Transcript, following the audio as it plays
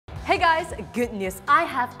Hey guys, good news, I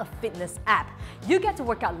have a fitness app. You get to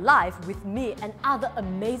work out live with me and other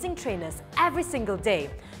amazing trainers every single day.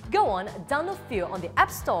 Go on, download Feel on the App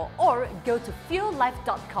Store or go to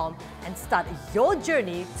feellife.com and start your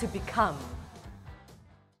journey to become.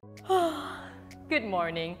 Good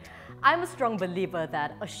morning. I'm a strong believer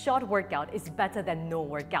that a short workout is better than no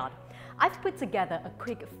workout. I've put together a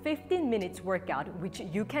quick 15 minutes workout which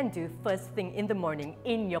you can do first thing in the morning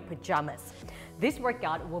in your pajamas. This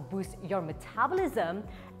workout will boost your metabolism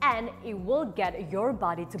and it will get your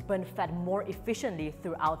body to burn fat more efficiently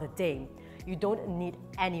throughout the day. You don't need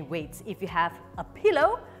any weights. If you have a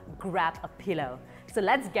pillow, grab a pillow. So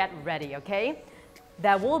let's get ready, okay?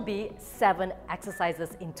 There will be 7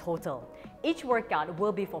 exercises in total. Each workout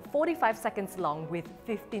will be for 45 seconds long with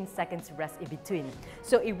 15 seconds rest in between.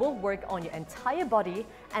 So it will work on your entire body,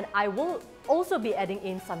 and I will also be adding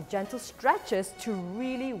in some gentle stretches to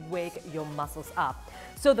really wake your muscles up.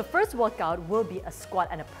 So the first workout will be a squat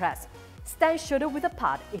and a press. Stand shoulder width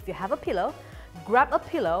apart. If you have a pillow, grab a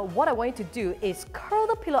pillow. What I want you to do is curl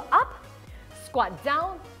the pillow up, squat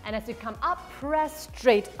down, and as you come up, press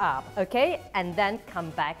straight up, okay? And then come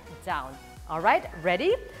back down. All right,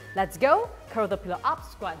 ready? Let's go. Curl the pillow up,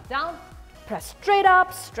 squat down, press straight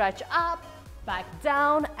up, stretch up, back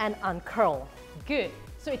down, and uncurl. Good.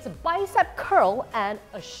 So it's a bicep curl and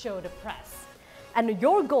a shoulder press. And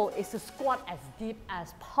your goal is to squat as deep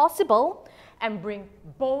as possible and bring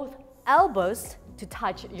both elbows to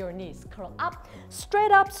touch your knees. Curl up,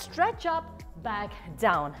 stretch up, back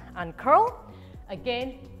down, uncurl.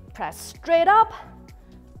 Again, press straight up,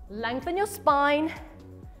 lengthen your spine,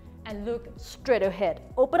 and look straight ahead.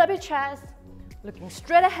 Open up your chest, looking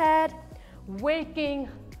straight ahead, waking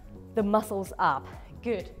the muscles up.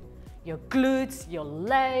 Good. Your glutes, your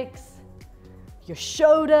legs, your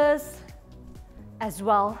shoulders, as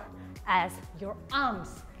well as your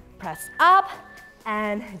arms. Press up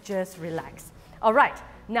and just relax. All right,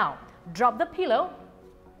 now drop the pillow.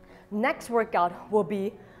 Next workout will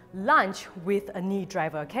be lunge with a knee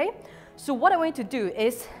driver, okay? So what I want you to do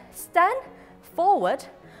is stand forward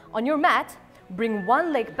on your mat, bring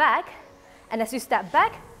one leg back, and as you step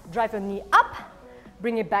back, drive your knee up,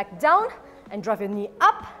 bring it back down, and drive your knee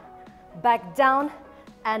up, back down,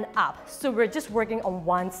 and up. So we're just working on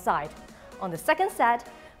one side. On the second set,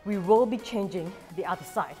 we will be changing the other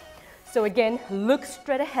side. So again, look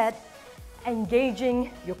straight ahead,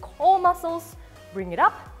 engaging your core muscles, bring it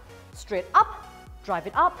up, straight up, drive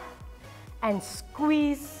it up, and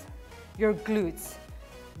squeeze your glutes.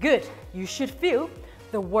 Good. You should feel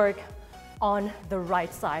the work on the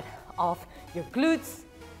right side of your glutes,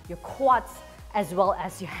 your quads, as well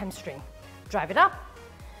as your hamstring. Drive it up.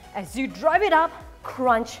 As you drive it up,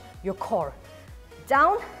 crunch your core.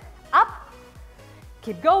 Down, up,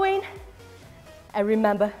 keep going, and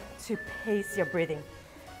remember to pace your breathing.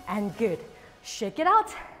 And good. Shake it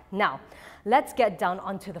out. Now, let's get down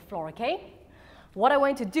onto the floor, okay? What I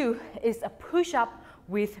want you to do is a push-up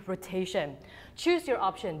with rotation. Choose your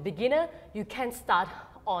option. Beginner, you can start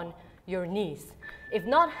on your knees. If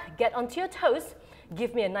not, get onto your toes,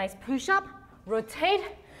 give me a nice push-up, rotate,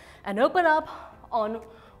 and open up on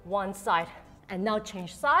one side. And now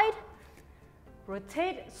change side,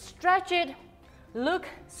 rotate, stretch it, look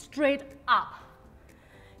straight up.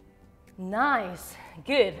 Nice,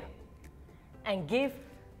 good. And give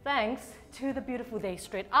thanks to the beautiful day.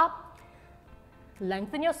 Straight up,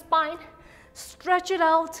 lengthen your spine, stretch it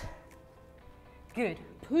out. Good.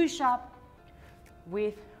 Push up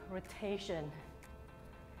with rotation.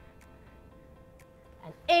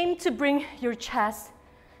 And aim to bring your chest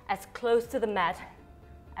as close to the mat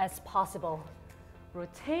as possible.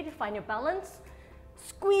 Rotate, find your balance.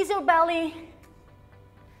 Squeeze your belly,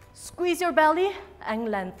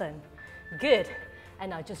 and lengthen. Good. And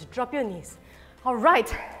now just drop your knees. All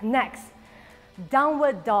right, next,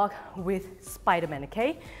 downward dog with Spiderman,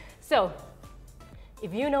 okay? So,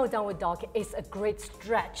 if you know downward dog is a great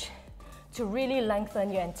stretch to really lengthen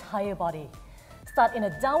your entire body. Start in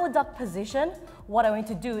a downward dog position. What I want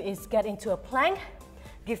to do is get into a plank.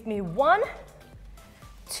 Give me 1,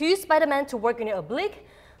 2 Spiderman to work on your oblique.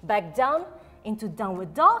 Back down into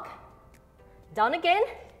downward dog. Down again.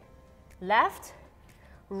 Left,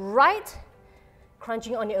 right.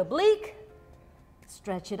 Crunching on your oblique.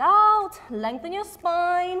 Stretch it out. Lengthen your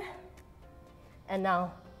spine. And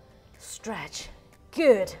now stretch.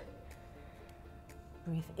 Good.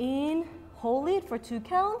 Breathe in, hold it for 2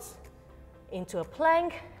 counts, into a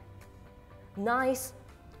plank. Nice.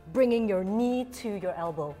 Bringing your knee to your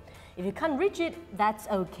elbow. If you can't reach it, that's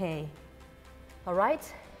okay. All right?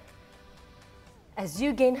 As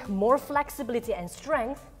you gain more flexibility and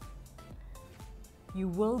strength, you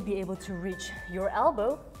will be able to reach your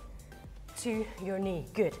elbow to your knee.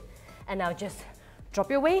 Good. And now just drop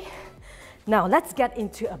your weight. Now let's get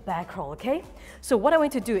into a back crawl, okay? So what I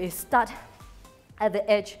want to do is start at the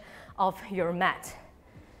edge of your mat.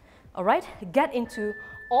 All right, get into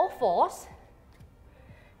all fours.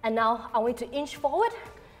 And now I want to inch forward,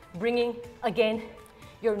 bringing again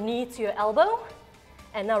your knee to your elbow.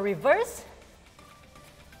 And now reverse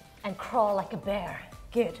and crawl like a bear.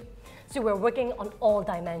 Good. So we're working on all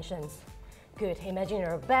dimensions. Good. Imagine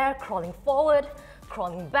you're a bear crawling forward,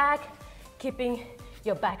 crawling back, keeping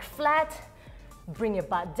your back flat. Bring your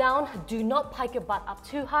butt down. Do not pike your butt up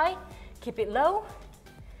too high. Keep it low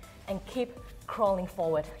and keep crawling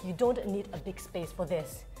forward. You don't need a big space for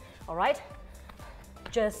this. All right?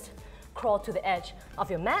 Just crawl to the edge of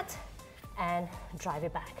your mat and drive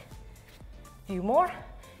it back. Few more.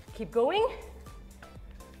 Keep going.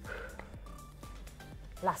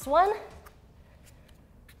 Last one.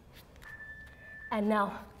 And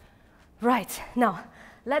now, right, now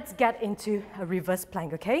let's get into a reverse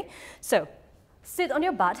plank, okay? So, sit on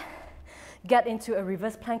your butt, get into a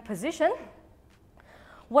reverse plank position.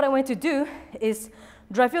 What I want to do is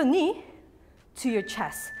drive your knee to your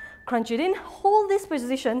chest. Crunch it in, hold this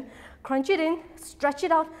position, crunch it in, stretch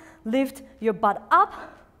it out, lift your butt up,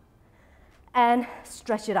 and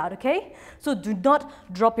stretch it out, okay? So do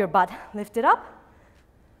not drop your butt, lift it up,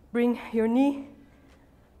 bring your knee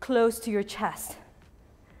close to your chest.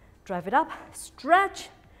 Drive it up, stretch,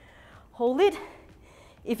 hold it.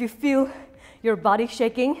 If you feel your body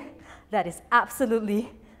shaking, that is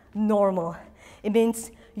absolutely normal. It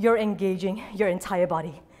means you're engaging your entire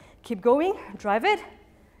body. Keep going, drive it.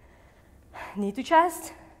 Knee to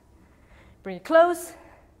chest, bring it close.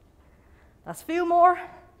 Last few more.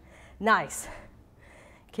 Nice.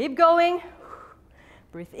 Keep going.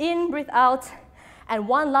 Breathe in, breathe out. And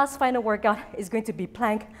one last final workout is going to be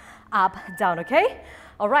plank up, down, okay?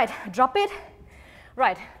 All right, drop it.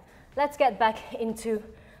 Right, let's get back into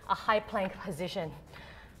a high plank position.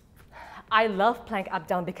 I love plank up,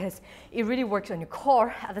 down because it really works on your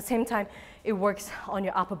core. At the same time, it works on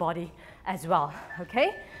your upper body as well,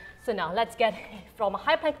 okay? So now let's get from a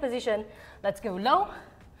high plank position, let's go low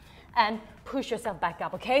and push yourself back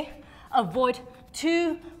up, okay? Avoid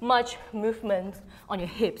too much movement on your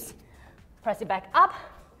hips. Press it back up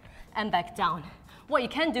and back down. What you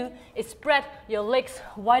can do is spread your legs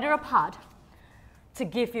wider apart to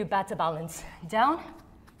give you better balance. Down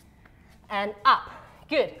and up.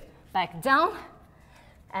 Good. Back down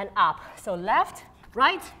and up. So left,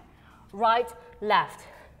 right, right, left.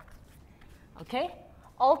 Okay?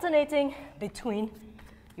 Alternating between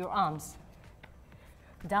your arms.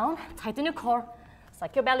 Down, tighten your core,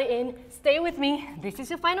 suck your belly in, stay with me. This is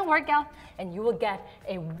your final workout and you will get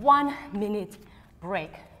a 1 minute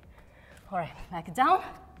break. All right, back down,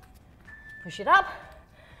 push it up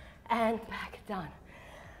and back down.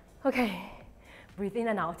 Okay, breathe in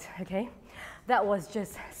and out, okay? That was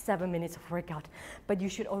just 7 minutes of workout, but you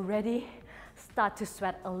should already start to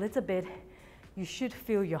sweat a little bit. You should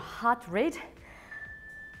feel your heart rate.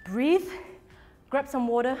 Breathe, grab some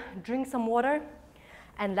water, drink some water,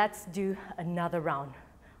 and let's do another round,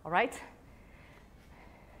 all right?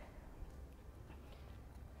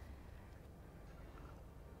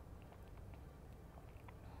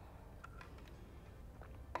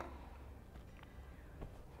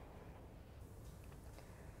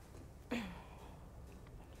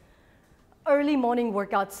 Early morning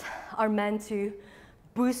workouts are meant to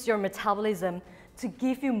boost your metabolism to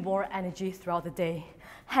give you more energy throughout the day.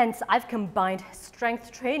 Hence, I've combined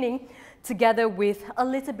strength training together with a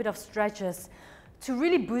little bit of stretches to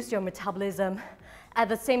really boost your metabolism. At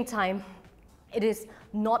the same time, it is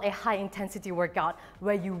not a high intensity workout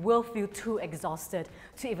where you will feel too exhausted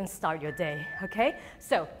to even start your day, okay?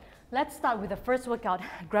 So let's start with the first workout.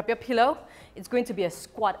 Grab your pillow. It's going to be a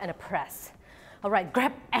squat and a press. All right,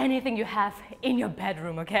 grab anything you have in your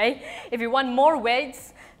bedroom, okay? If you want more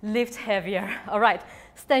weights, lift heavier. All right,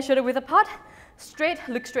 stand shoulder width apart, straight,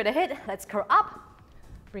 look straight ahead. Let's curl up,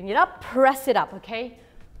 bring it up, press it up, okay?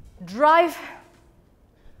 Drive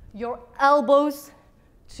your elbows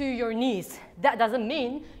to your knees. That doesn't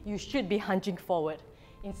mean you should be hunching forward.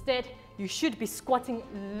 Instead, you should be squatting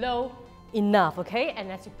low enough, okay?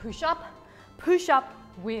 And as you push up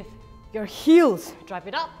with your heels. Drive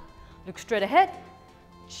it up. Look straight ahead,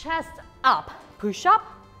 chest up, push up,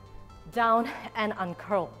 down and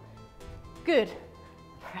uncurl. Good,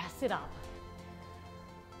 press it up.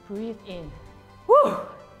 Breathe in. Woo!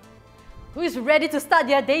 Who is ready to start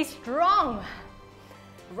their day strong?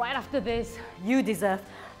 Right after this, you deserve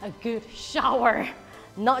a good shower.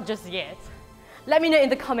 Not just yet. Let me know in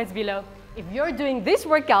the comments below if you're doing this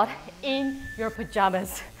workout in your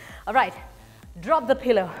pajamas. All right, drop the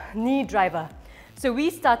pillow, knee driver. So we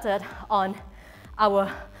started on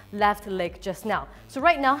our left leg just now. So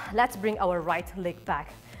right now, let's bring our right leg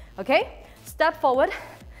back. Okay, step forward,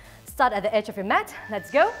 start at the edge of your mat.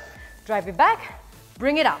 Let's go. Drive it back,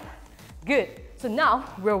 bring it up. Good. So now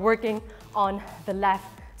we're working on the left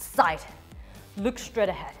side. Look straight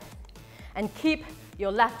ahead and keep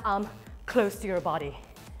your left arm close to your body.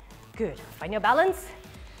 Good. Find your balance.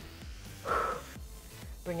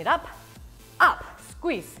 Bring it up, up,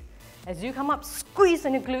 squeeze. As you come up, squeeze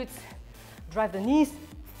on your glutes. Drive the knees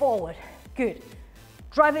forward. Good.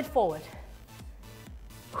 Drive it forward.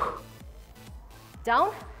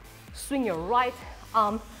 Down. Swing your right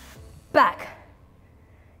arm back.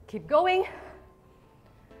 Keep going.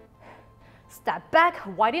 Step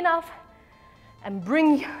back wide enough and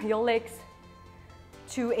bring your legs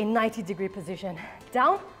to a 90-degree position.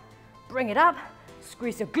 Down, bring it up,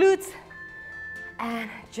 squeeze your glutes, and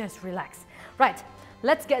just relax. Right,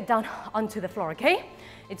 let's get down onto the floor, okay?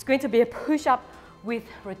 It's going to be a push-up with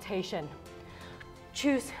rotation.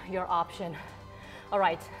 Choose your option. All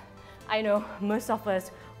right, I know most of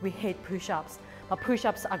us, we hate push-ups, but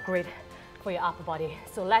push-ups are great for your upper body.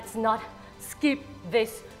 So let's not skip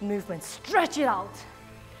this movement. Stretch it out.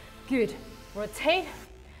 Good. Rotate.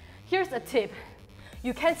 Here's a tip.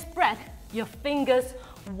 You can spread your fingers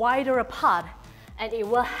wider apart and it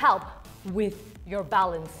will help with your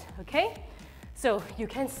balance, okay? So you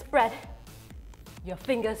can spread your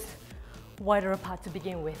fingers wider apart to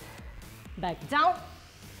begin with. Back down,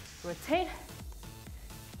 rotate,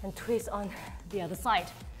 and twist on the other side.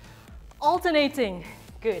 Alternating.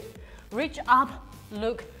 Good. Reach up,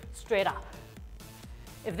 look straight up.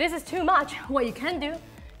 If this is too much, what you can do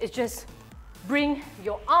is just bring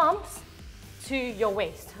your arms to your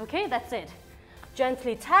waist, okay? That's it.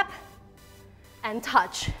 Gently tap and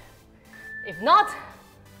touch. If not,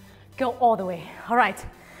 go all the way. All right,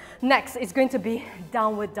 next is going to be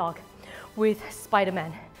downward dog with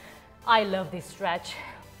Spiderman. I love this stretch.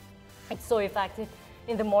 It's so effective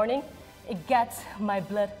in the morning. It gets my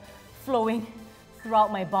blood flowing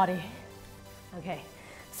throughout my body. Okay,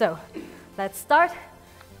 so let's start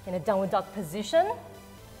in a downward dog position.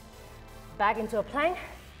 Back into a plank,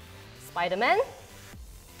 Spiderman.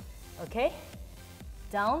 Okay,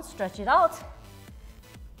 down, stretch it out,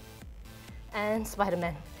 and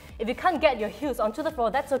Spiderman. If you can't get your heels onto the floor,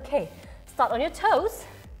 that's okay. Start on your toes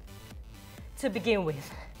to begin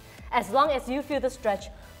with. As long as you feel the stretch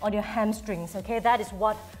on your hamstrings, okay? That is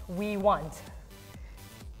what we want.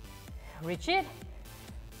 Reach it,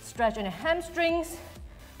 stretch on your hamstrings,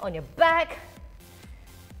 on your back,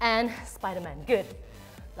 and Spiderman. Good.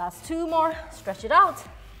 Last two more, stretch it out.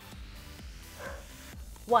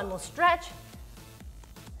 One more stretch.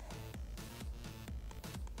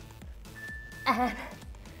 And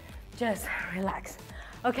just relax.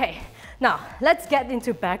 Okay, now let's get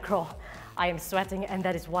into back row. I am sweating and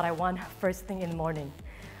that is what I want first thing in the morning.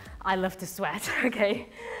 I love to sweat, okay?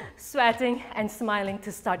 Sweating and smiling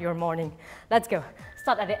to start your morning. Let's go.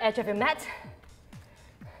 Start at the edge of your mat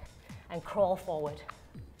and crawl forward.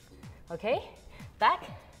 Okay, back.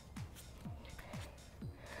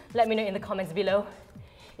 Let me know in the comments below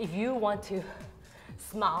if you want to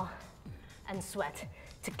smile and sweat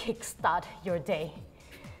to kickstart your day.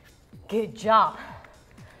 Good job.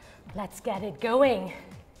 Let's get it going.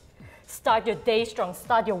 Start your day strong,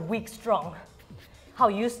 start your week strong. How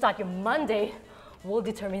you start your Monday will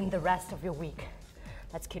determine the rest of your week.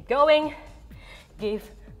 Let's keep going. Give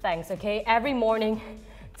thanks, okay? Every morning,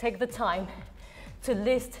 take the time to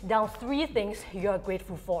list down 3 things you are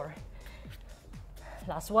grateful for.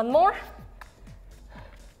 Last one more.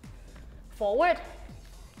 Forward.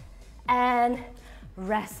 And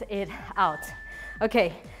rest it out.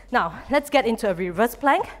 Okay, now let's get into a reverse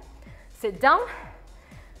plank. Sit down.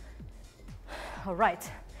 All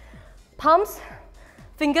right. Palms,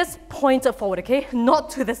 fingers pointed forward, okay? Not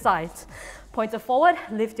to the sides. Pointed forward,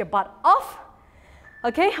 lift your butt off.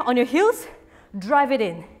 Okay, on your heels, drive it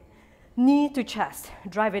in. Knee to chest,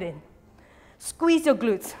 drive it in. Squeeze your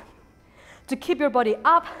glutes. To keep your body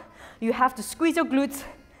up, you have to squeeze your glutes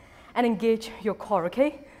and engage your core,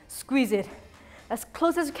 okay? Squeeze it. As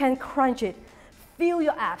close as you can, crunch it. Feel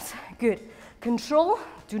your abs. Good. Control,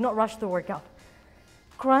 do not rush the workout.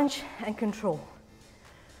 Crunch and control.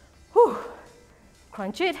 Whew.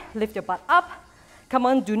 Crunch it, lift your butt up. Come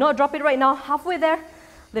on, do not drop it right now. Halfway there,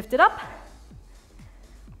 lift it up.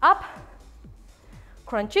 Up.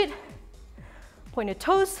 Crunch it. Point your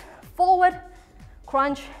toes forward.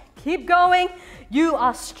 Crunch. Keep going. You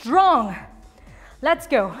are strong. Let's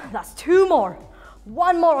go. That's 2 more.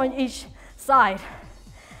 1 more on each side,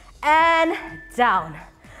 and down.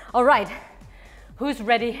 All right, who's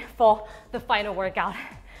ready for the final workout?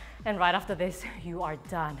 And right after this, you are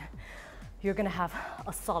done. You're gonna have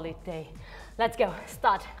a solid day. Let's go.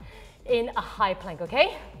 Start in a high plank,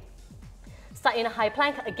 okay? Start in a high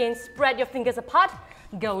plank. Again, spread your fingers apart.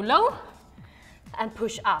 Go low and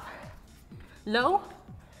push up. Low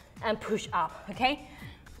and push up, okay?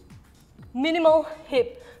 Minimal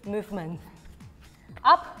hip movement.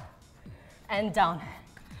 Up and down.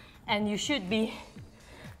 And you should be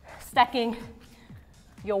stacking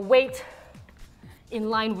your weight in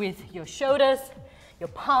line with your shoulders, your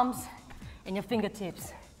palms, and your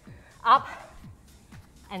fingertips. Up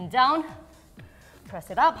and down.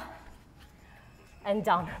 Press it up and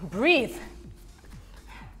down. Breathe.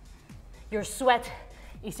 Your sweat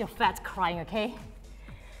is your fat crying, okay?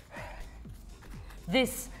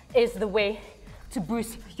 This is the way to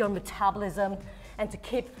boost your metabolism and to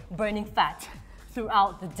keep burning fat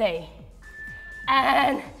throughout the day.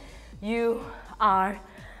 And you are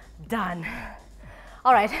done.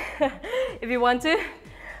 All right, if you want to,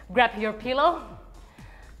 grab your pillow.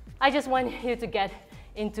 I just want you to get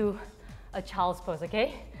into a child's pose,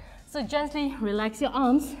 okay? So gently relax your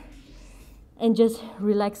arms and just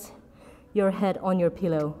relax your head on your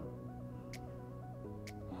pillow.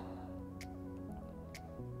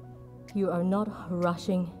 You are not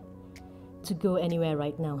rushing to go anywhere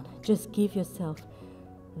right now. Just give yourself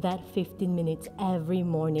that 15 minutes every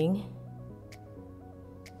morning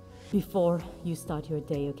before you start your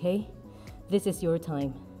day, okay? This is your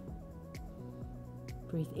time.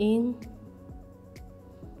 Breathe in,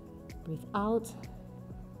 breathe out.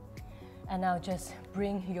 And now just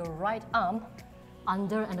bring your right arm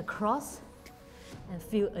under and across and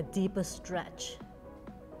feel a deeper stretch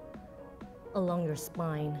along your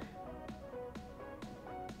spine.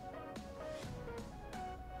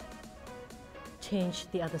 Change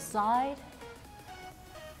the other side.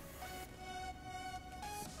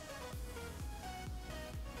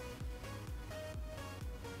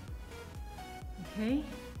 Okay,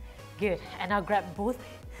 good. And now grab both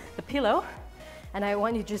the pillow and I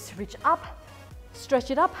want you to just reach up,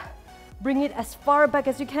 stretch it up, bring it as far back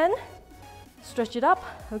as you can, stretch it up,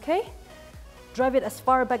 okay? Drive it as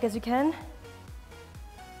far back as you can.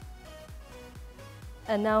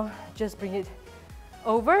 And now just bring it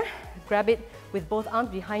over, grab it with both arms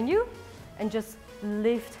behind you and just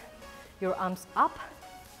lift your arms up.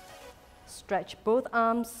 Stretch both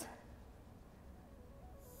arms.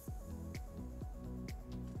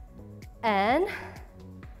 And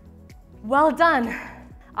well done.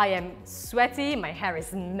 I am sweaty, my hair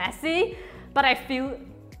is messy, but I feel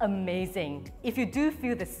amazing. If you do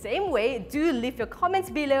feel the same way, do leave your comments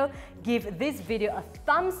below, give this video a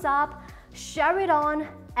thumbs up, share it on,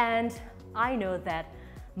 and I know that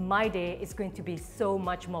my day is going to be so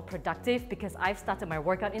much more productive because I've started my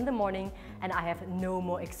workout in the morning and I have no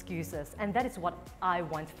more excuses. And that is what I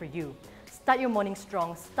want for you. Start your morning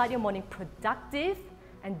strong, start your morning productive,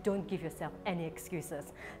 and don't give yourself any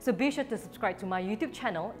excuses. So be sure to subscribe to my YouTube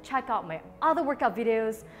channel, check out my other workout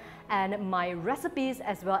videos and my recipes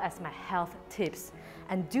as well as my health tips.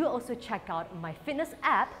 And do also check out my fitness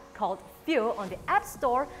app called Fuel on the App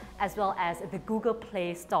Store as well as the Google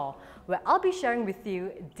Play Store, where I'll be sharing with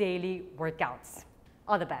you daily workouts.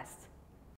 All the best.